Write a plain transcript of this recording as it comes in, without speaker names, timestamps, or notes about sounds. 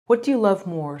What do you love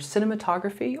more,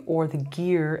 cinematography or the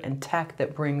gear and tech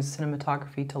that brings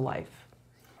cinematography to life?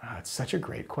 It's such a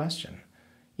great question.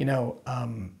 You know,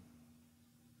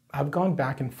 I've gone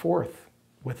back and forth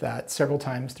with that several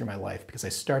times through my life because I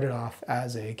started off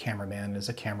as a cameraman, as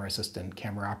a camera assistant,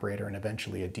 camera operator, and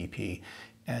eventually a DP.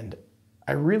 And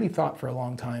I really thought for a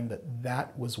long time that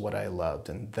that was what I loved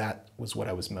and that was what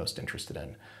I was most interested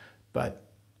in.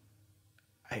 But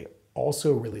I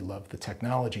also really loved the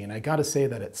technology. And I got to say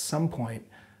that at some point,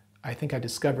 I think I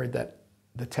discovered that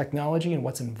the technology and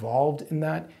what's involved in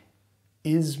that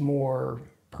is more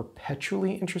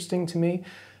perpetually interesting to me.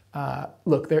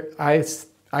 Look, I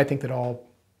think that all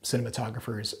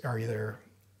cinematographers are either,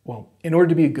 well, in order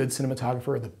to be a good cinematographer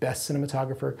or the best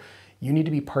cinematographer, you need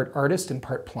to be part artist and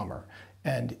part plumber.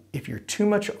 And if you're too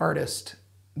much artist,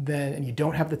 then and you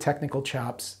don't have the technical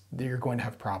chops, then you're going to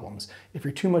have problems. If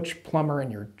you're too much plumber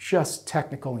and you're just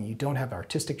technical and you don't have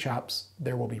artistic chops,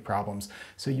 there will be problems.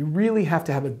 So you really have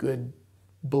to have a good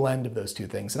blend of those two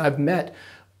things. And I've met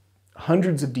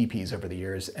hundreds of DPs over the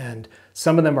years, and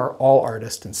some of them are all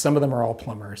artists and some of them are all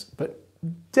plumbers, but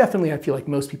definitely I feel like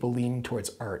most people lean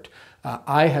towards art.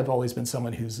 I have always been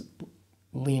someone who's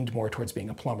leaned more towards being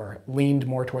a plumber, leaned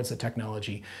more towards the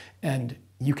technology, and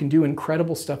you can do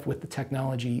incredible stuff with the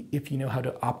technology if you know how to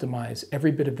optimize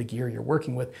every bit of the gear you're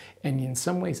working with, and in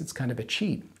some ways it's kind of a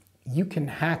cheat. You can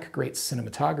hack great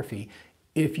cinematography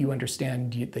if you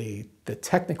understand the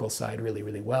technical side really,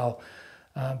 really well.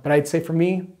 But I'd say for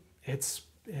me, it's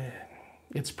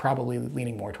probably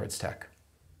leaning more towards tech.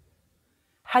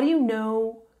 How do you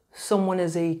know someone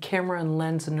is a camera and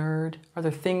lens nerd? Are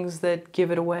there things that give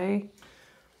it away?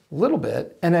 A little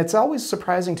bit, and it's always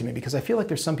surprising to me because I feel like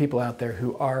there's some people out there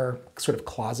who are sort of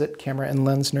closet camera and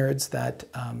lens nerds that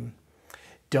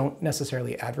don't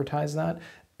necessarily advertise that.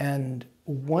 And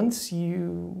once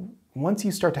you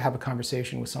start to have a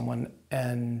conversation with someone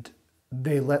and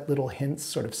they let little hints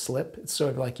sort of slip, it's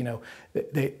sort of like, you know,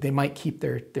 they might keep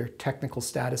their technical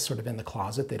status sort of in the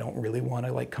closet. They don't really want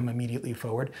to like come immediately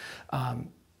forward.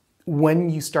 When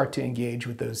you start to engage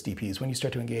with those DPs, when you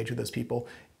start to engage with those people,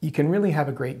 you can really have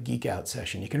a great geek out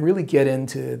session. You can really get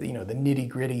into the, the nitty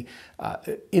gritty.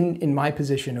 In my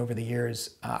position over the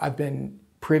years, I've been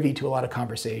privy to a lot of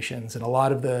conversations and a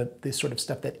lot of the sort of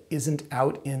stuff that isn't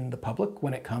out in the public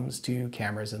when it comes to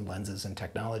cameras and lenses and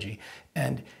technology.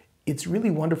 And it's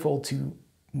really wonderful to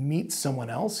meet someone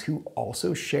else who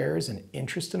also shares an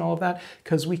interest in all of that,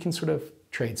 because we can sort of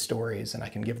trade stories and I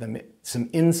can give them some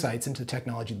insights into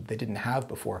technology that they didn't have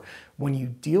before. When you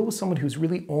deal with someone who's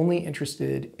really only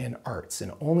interested in arts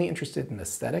and only interested in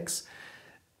aesthetics,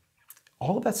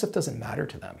 all of that stuff doesn't matter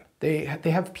to them. They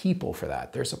have people for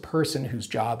that. There's a person whose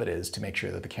job it is to make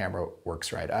sure that the camera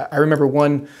works right. I remember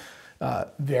one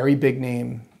very big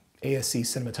name ASC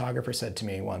cinematographer said to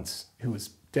me once, who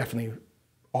was definitely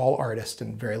all artist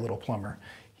and very little plumber.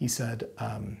 He said,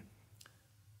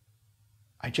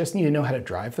 I just need to know how to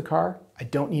drive the car. I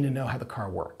don't need to know how the car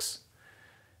works.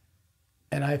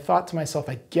 And I thought to myself,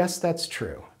 I guess that's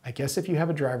true. I guess if you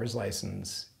have a driver's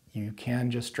license, you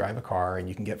can just drive a car and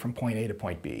you can get from point A to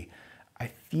point B. I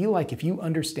feel like if you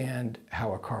understand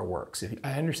how a car works,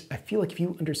 I feel like if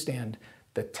you understand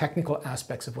the technical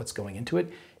aspects of what's going into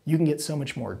it, you can get so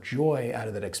much more joy out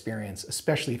of that experience,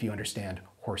 especially if you understand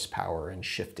horsepower and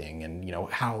shifting and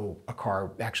how a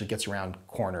car actually gets around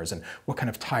corners and what kind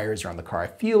of tires are on the car. I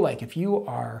feel like if you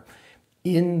are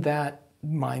in that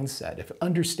mindset, if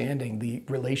understanding the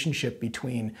relationship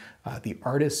between the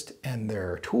artist and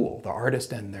their tool, the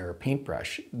artist and their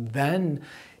paintbrush, then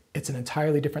it's an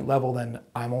entirely different level than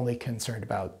I'm only concerned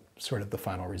about sort of the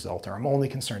final result, or I'm only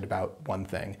concerned about one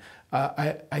thing.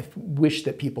 I wish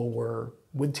that people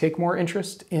would take more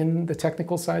interest in the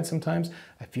technical side sometimes.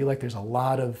 I feel like there's a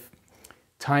lot of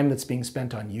time that's being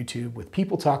spent on YouTube with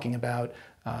people talking about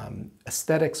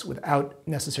aesthetics without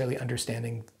necessarily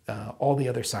understanding all the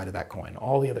other side of that coin,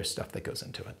 all the other stuff that goes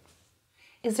into it.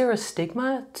 Is there a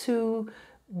stigma to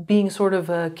being sort of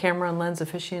a camera and lens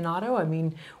aficionado? I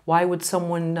mean, why would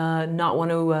someone not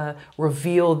want to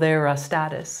reveal their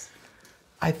status?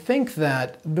 I think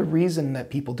that the reason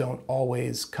that people don't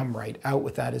always come right out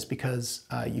with that is because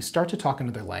you start to talk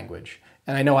another language.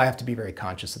 And I know I have to be very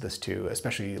conscious of this too,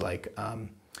 especially like,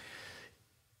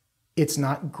 it's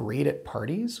not great at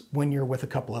parties when you're with a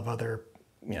couple of other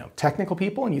technical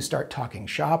people and you start talking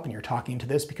shop and you're talking to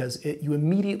this, because you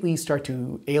immediately start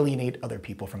to alienate other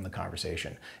people from the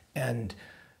conversation. And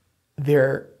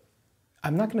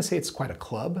I'm not going to say it's quite a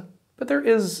club, but there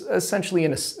is essentially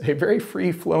a very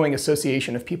free-flowing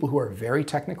association of people who are very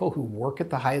technical, who work at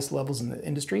the highest levels in the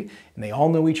industry, and they all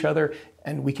know each other,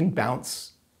 and we can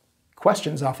bounce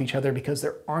questions off each other because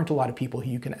there aren't a lot of people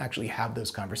who you can actually have those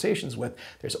conversations with.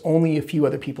 There's only a few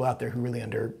other people out there who really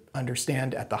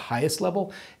understand at the highest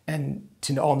level, and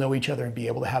to all know each other and be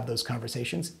able to have those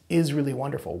conversations is really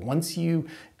wonderful. Once you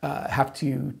have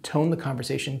to tone the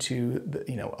conversation to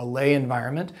the, a lay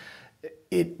environment,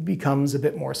 it becomes a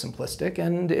bit more simplistic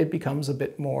and it becomes a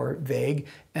bit more vague.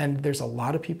 And there's a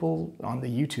lot of people on the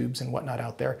YouTubes and whatnot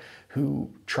out there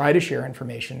who try to share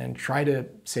information and try to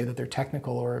say that they're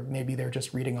technical, or maybe they're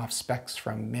just reading off specs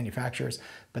from manufacturers,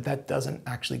 but that doesn't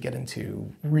actually get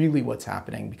into really what's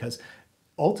happening, because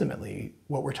ultimately,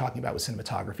 what we're talking about with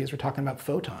cinematography is we're talking about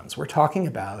photons. We're talking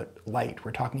about light.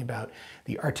 We're talking about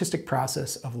the artistic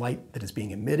process of light that is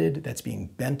being emitted, that's being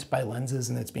bent by lenses,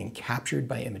 and that's being captured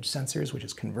by image sensors, which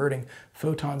is converting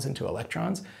photons into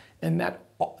electrons. And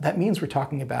that means we're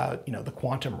talking about, the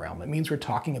quantum realm. It means we're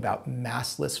talking about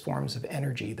massless forms of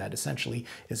energy that essentially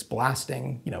is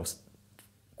blasting,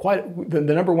 the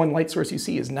number one light source you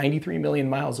see is 93 million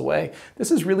miles away. This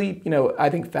is really, I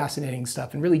think fascinating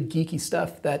stuff and really geeky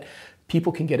stuff that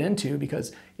people can get into,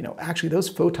 because, actually those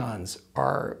photons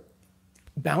are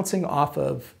bouncing off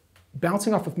of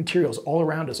materials all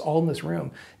around us, all in this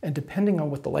room. And depending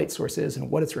on what the light source is and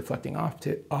what it's reflecting off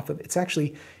of, it's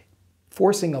actually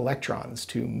forcing electrons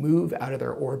to move out of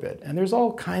their orbit. And there's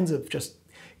all kinds of just,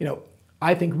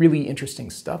 I think really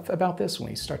interesting stuff about this when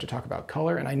we start to talk about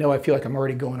color. And I feel like I'm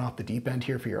already going off the deep end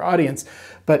here for your audience,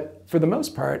 but for the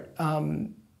most part,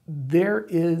 there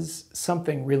is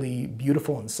something really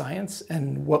beautiful in science.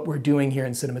 And what we're doing here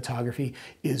in cinematography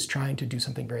is trying to do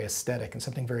something very aesthetic and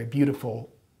something very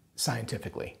beautiful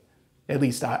scientifically. At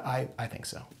least I think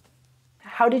so.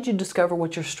 How did you discover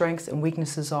what your strengths and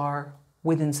weaknesses are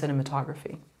within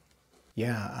cinematography?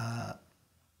 Yeah,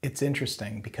 it's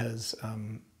interesting because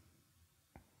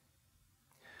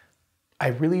I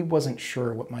really wasn't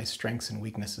sure what my strengths and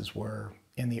weaknesses were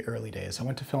in the early days. I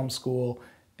went to film school,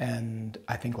 and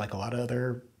I think like a lot of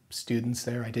other students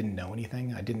there, I didn't know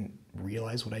anything. I didn't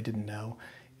realize what I didn't know.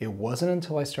 It wasn't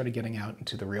until I started getting out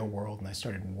into the real world and I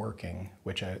started working,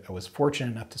 which I was fortunate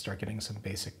enough to start getting some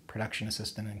basic production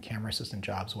assistant and camera assistant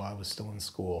jobs while I was still in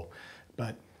school.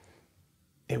 But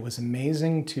it was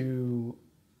amazing to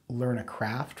learn a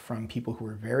craft from people who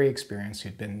were very experienced,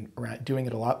 who'd been around, doing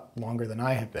it a lot longer than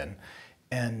I have been,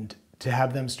 and to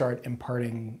have them start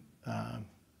imparting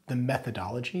the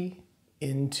methodology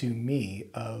into me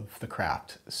of the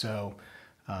craft. So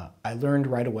I learned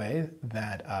right away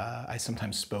that I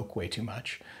sometimes spoke way too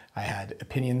much. I had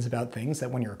opinions about things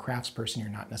that when you're a craftsperson, you're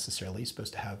not necessarily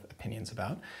supposed to have opinions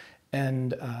about.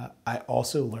 And I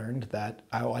also learned that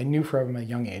I knew from a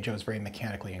young age I was very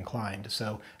mechanically inclined,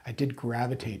 so I did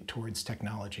gravitate towards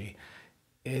technology.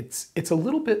 It's a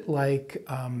little bit like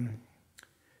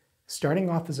starting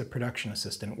off as a production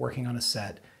assistant, working on a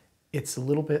set. It's a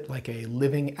little bit like a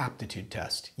living aptitude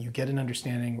test. You get an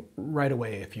understanding right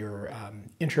away if you're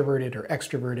introverted or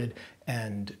extroverted,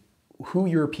 and who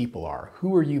your people are.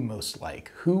 Who are you most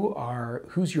like?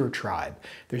 Who's your tribe?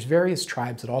 There's various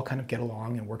tribes that all kind of get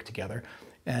along and work together.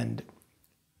 And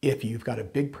if you've got a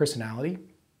big personality,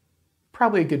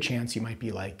 probably a good chance you might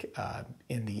be like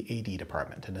in the AD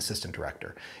department, an assistant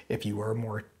director. If you are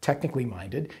more technically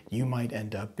minded, you might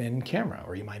end up in camera,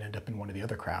 or you might end up in one of the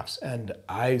other crafts. And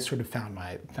I sort of found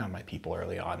my people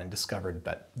early on and discovered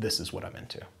that this is what I'm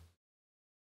into.